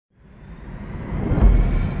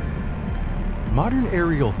Modern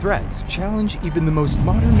aerial threats challenge even the most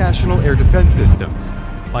modern national air defense systems.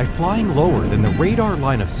 By flying lower than the radar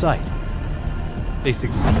line of sight, they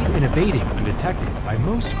succeed in evading undetected by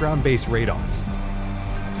most ground-based radars.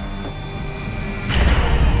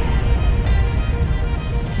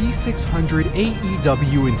 P600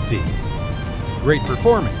 AEW&C. Great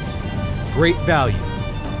performance, great value.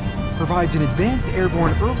 Provides an advanced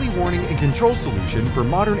airborne early warning and control solution for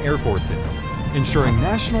modern air forces, ensuring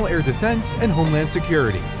national air defense and homeland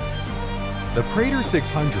security. The Praetor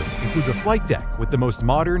 600 includes a flight deck with the most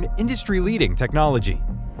modern, industry-leading technology.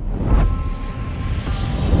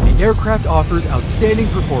 The aircraft offers outstanding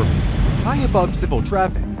performance, high above civil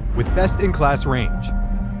traffic, with best-in-class range.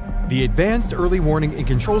 The Advanced Early Warning and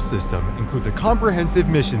Control System includes a comprehensive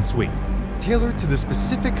mission suite, tailored to the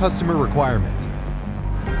specific customer requirement.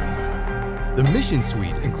 The mission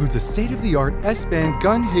suite includes a state-of-the-art S-band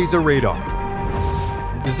gun HAZA radar,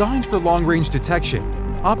 designed for long-range detection,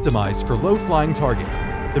 optimized for low-flying target.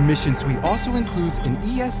 The mission suite also includes an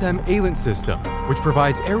ESM ELINT system, which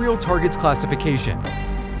provides aerial targets classification.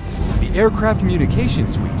 The Aircraft Communication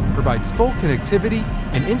Suite provides full connectivity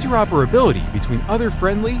and interoperability between other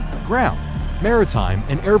friendly, ground, maritime,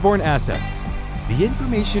 and airborne assets. The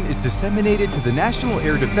information is disseminated to the National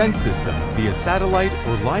Air Defense System via satellite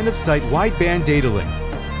or line-of-sight wideband data link.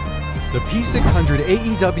 The P600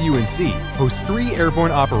 AEW&C hosts 3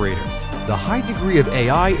 airborne operators. The high degree of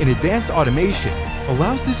AI and advanced automation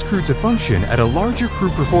allows this crew to function at a larger crew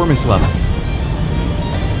performance level.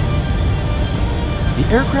 The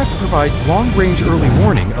aircraft provides long-range early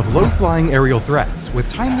warning of low-flying aerial threats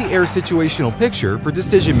with timely air situational picture for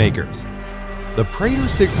decision-makers. The Praetor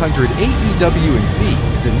 600 AEW&C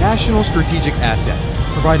is a national strategic asset,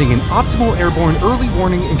 providing an optimal airborne early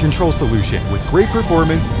warning and control solution with great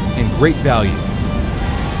performance and great value.